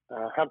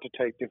 had to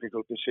take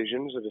difficult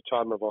decisions at a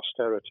time of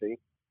austerity,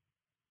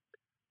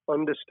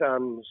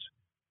 understands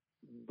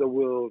the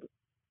world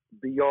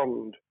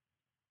beyond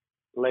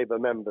Labour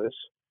members,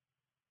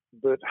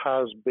 but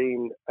has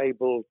been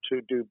able to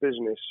do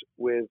business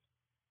with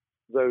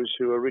those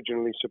who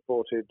originally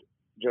supported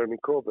Jeremy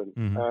Corbyn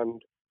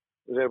and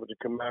was able to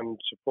command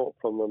support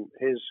from them.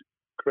 His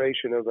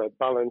creation of a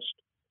balanced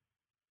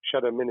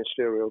shadow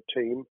ministerial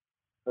team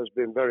has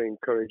been very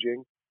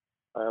encouraging.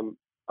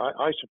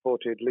 I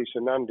supported Lisa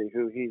Nandy,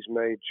 who he's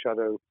made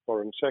Shadow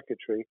Foreign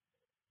Secretary,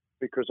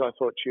 because I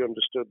thought she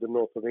understood the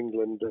north of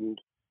England and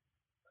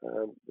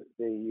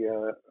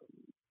the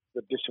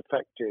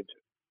disaffected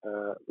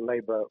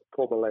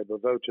former Labour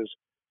voters.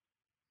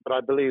 But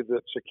I believe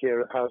that Sir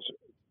Keir has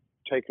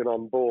taken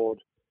on board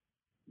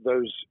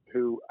those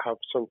who have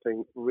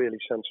something really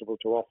sensible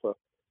to offer,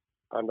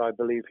 and I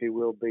believe he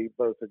will be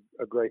both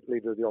a great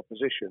leader of the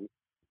opposition.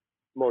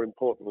 More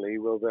importantly, he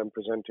will then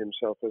present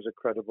himself as a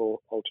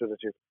credible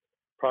alternative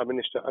Prime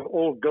Minister. And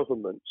all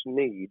governments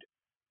need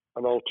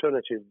an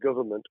alternative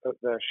government at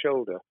their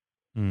shoulder.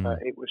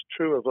 It was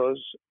true of us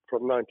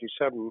from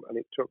 97, and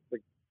it took the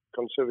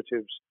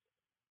Conservatives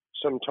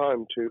some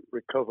time to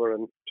recover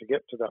and to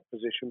get to that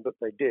position, but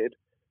they did,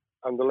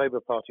 and the Labour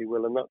Party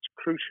will, and that's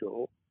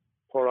crucial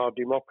for our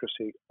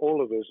democracy.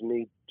 All of us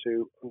need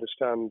to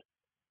understand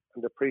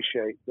and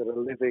appreciate that a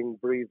living,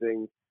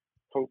 breathing,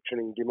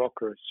 functioning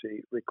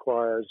democracy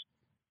requires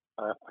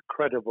a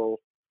credible,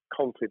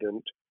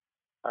 confident,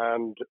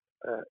 and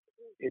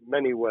in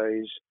many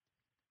ways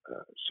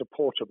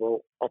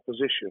supportable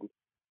opposition,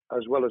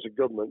 as well as a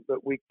government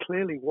that we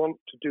clearly want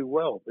to do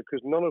well,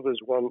 because none of us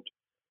want,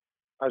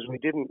 as we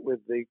didn't with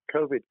the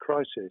COVID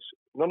crisis,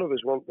 none of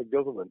us want the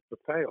government to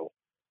fail.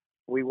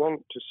 We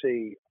want to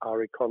see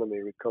our economy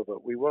recover.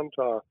 We want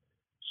our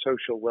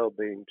social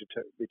well-being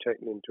to be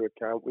taken into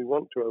account. We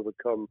want to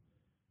overcome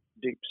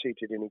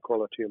deep-seated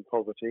inequality and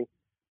poverty,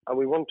 and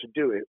we want to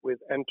do it with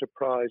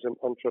enterprise and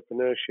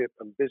entrepreneurship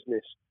and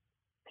business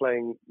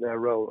playing their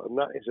role. And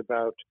that is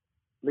about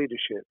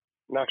leadership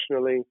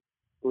nationally,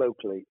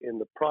 locally, in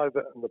the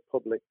private and the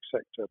public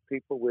sector,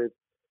 people with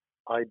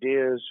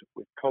ideas,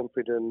 with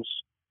confidence,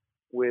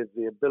 with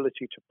the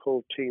ability to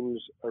pull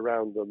teams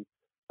around them,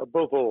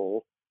 above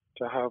all,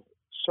 to have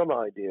some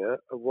idea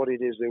of what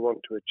it is they want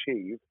to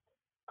achieve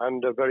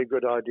and a very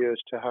good idea as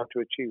to how to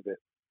achieve it.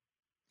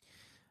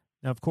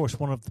 Now, of course,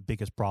 one of the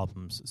biggest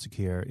problems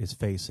Secure is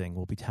facing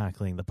will be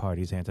tackling the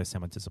party's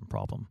anti-Semitism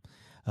problem.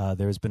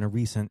 There has been a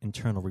recent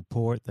internal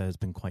report that has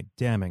been quite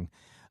damning.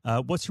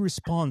 What's your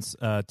response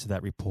to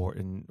that report,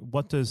 and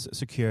what does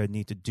Secure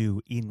need to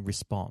do in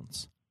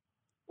response?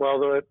 Well,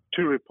 there are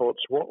two reports.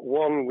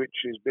 One which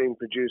is being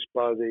produced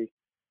by the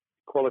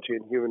Equality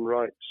and Human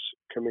Rights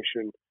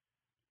Commission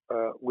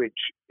which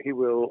he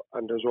will,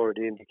 and has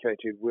already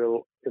indicated,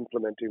 will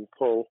implement in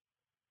full.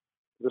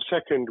 The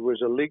second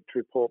was a leaked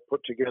report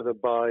put together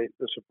by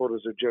the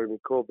supporters of Jeremy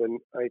Corbyn,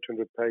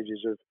 800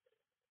 pages of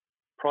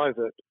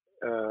private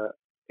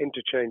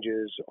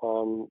interchanges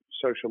on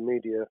social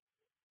media,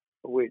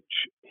 which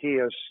he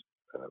has,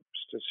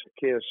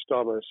 Keir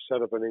Starmer,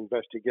 set up an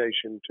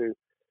investigation to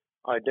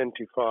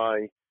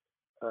identify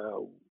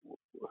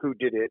who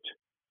did it,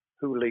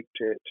 who leaked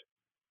it,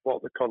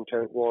 what the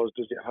content was,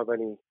 does it have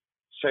any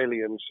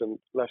salience and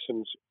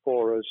lessons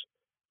for us,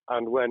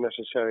 and where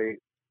necessary,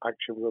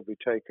 action will be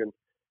taken.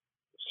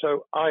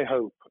 So I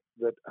hope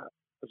that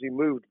as he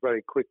moved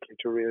very quickly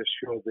to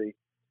reassure the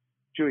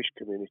Jewish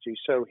community,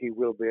 so he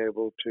will be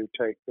able to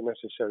take the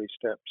necessary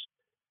steps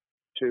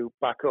to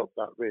back up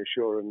that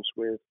reassurance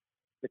with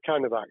the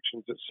kind of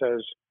actions that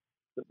says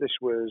that this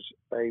was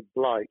a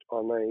blight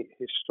on a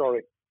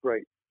historic,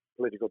 great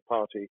political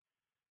party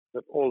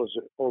that all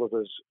of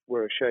us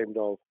were ashamed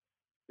of.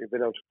 We've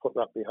been able to put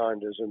that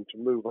behind us and to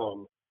move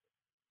on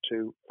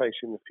to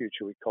facing the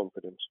future with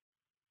confidence.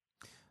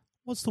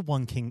 What's the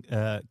one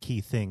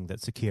key thing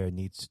that Sir Keir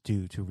needs to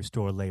do to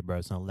restore Labour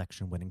as an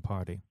election-winning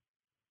party?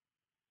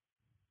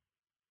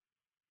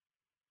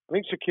 I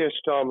think Sir Keir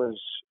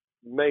Starmer's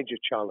major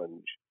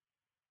challenge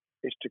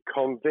is to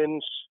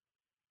convince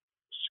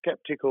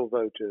sceptical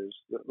voters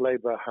that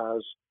Labour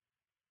has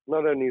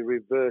not only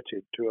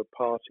reverted to a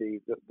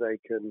party that they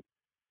can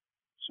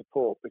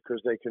support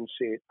because they can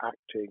see it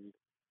acting,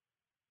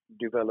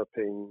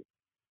 developing,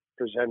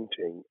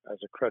 presenting as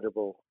a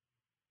credible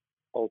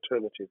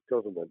alternative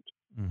government,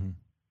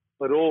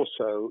 but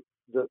also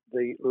that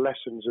the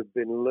lessons have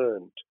been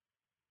learned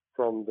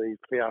from the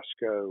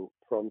fiasco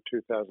from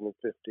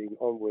 2015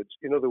 onwards.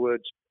 In other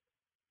words,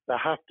 there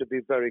have to be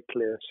very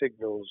clear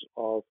signals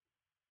of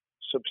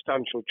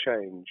substantial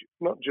change,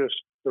 not just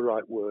the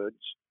right words,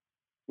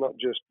 not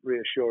just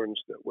reassurance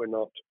that we're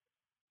not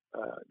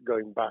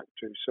going back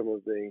to some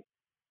of the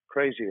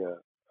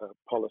crazier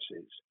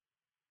policies,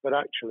 but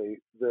actually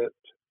that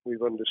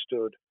we've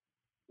understood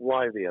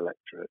why the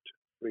electorate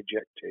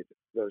rejected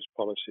those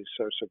policies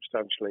so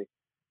substantially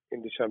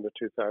in December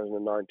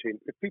 2019.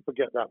 If people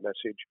get that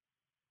message,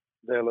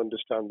 they'll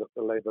understand that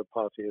the Labour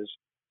Party has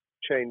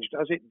changed,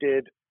 as it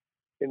did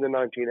in the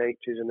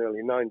 1980s and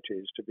early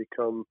 90s, to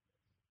become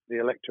the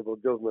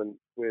electable government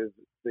with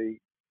the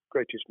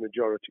greatest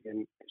majority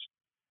and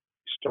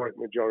historic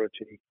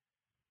majority,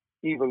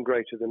 even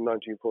greater than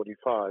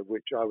 1945,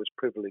 which I was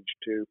privileged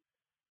to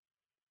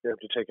be able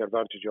to take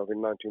advantage of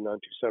in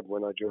 1997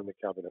 when I joined the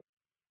cabinet.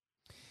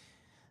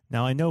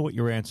 Now, I know what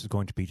your answer is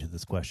going to be to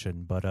this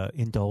question, but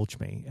indulge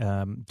me.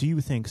 Do you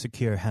think Sir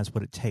Keir has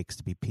what it takes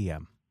to be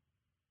PM?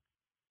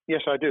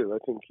 Yes, I do. I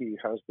think he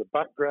has the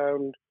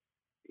background,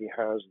 he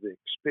has the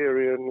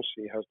experience,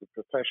 he has the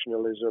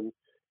professionalism,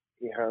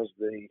 he has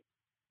the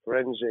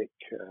forensic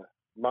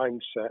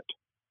mindset,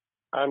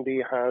 and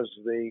he has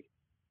the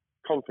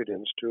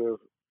confidence to have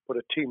put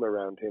a team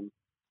around him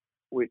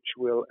which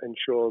will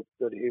ensure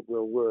that it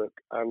will work.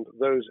 And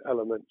those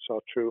elements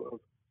are true of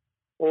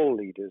all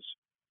leaders.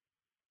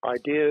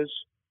 Ideas,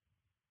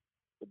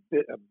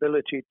 the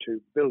ability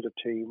to build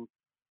a team,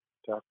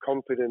 to have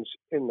confidence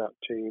in that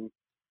team,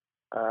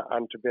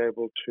 and to be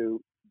able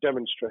to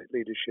demonstrate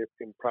leadership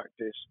in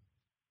practice,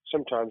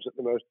 sometimes at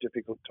the most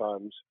difficult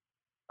times.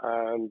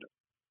 And,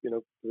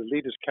 the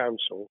Leaders'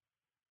 Council,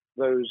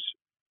 those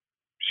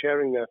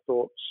sharing their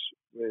thoughts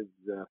with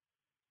the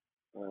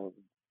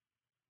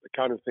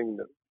kind of thing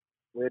that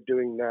we're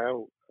doing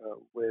now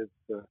with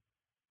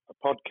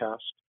a podcast,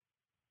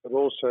 but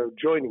also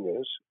joining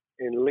us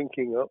in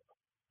linking up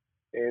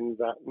in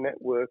that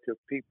network of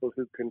people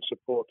who can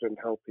support and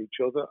help each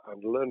other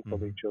and learn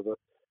from each other.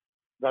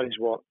 That is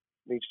what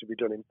needs to be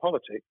done in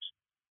politics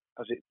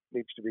as it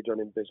needs to be done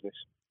in business.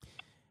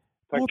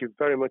 Thank you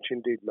very much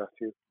indeed,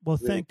 Matthew. Well,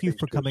 thank you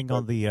for coming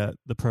on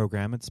the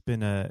program. It's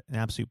been an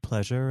absolute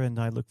pleasure, and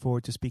I look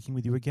forward to speaking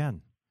with you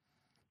again.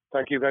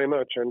 Thank you very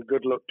much, and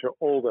good luck to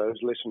all those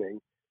listening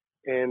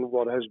in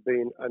what has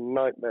been a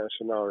nightmare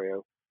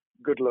scenario.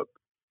 Good luck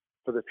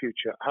for the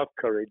future. Have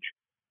courage,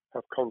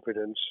 have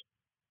confidence,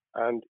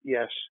 and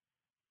yes,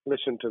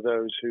 listen to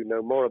those who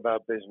know more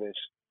about business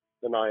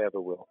than I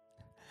ever will.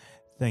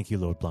 Thank you,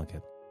 Lord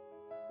Blunkett.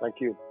 Thank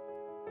you.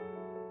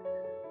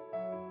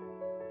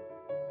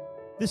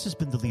 This has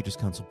been the Leaders'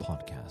 Council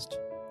podcast.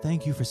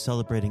 Thank you for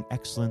celebrating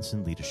excellence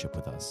in leadership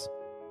with us.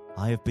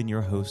 I have been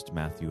your host,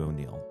 Matthew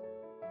O'Neill.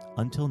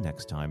 Until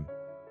next time,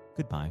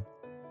 goodbye.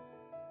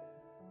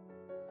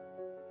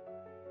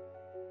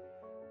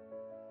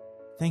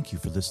 Thank you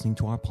for listening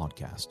to our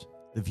podcast.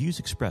 The views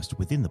expressed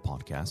within the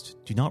podcast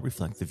do not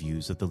reflect the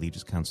views of the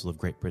Leaders' Council of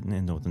Great Britain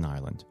and Northern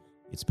Ireland,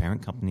 its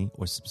parent company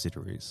or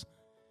subsidiaries,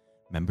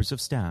 members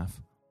of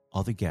staff,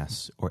 other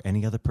guests, or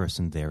any other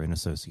person therein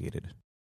associated.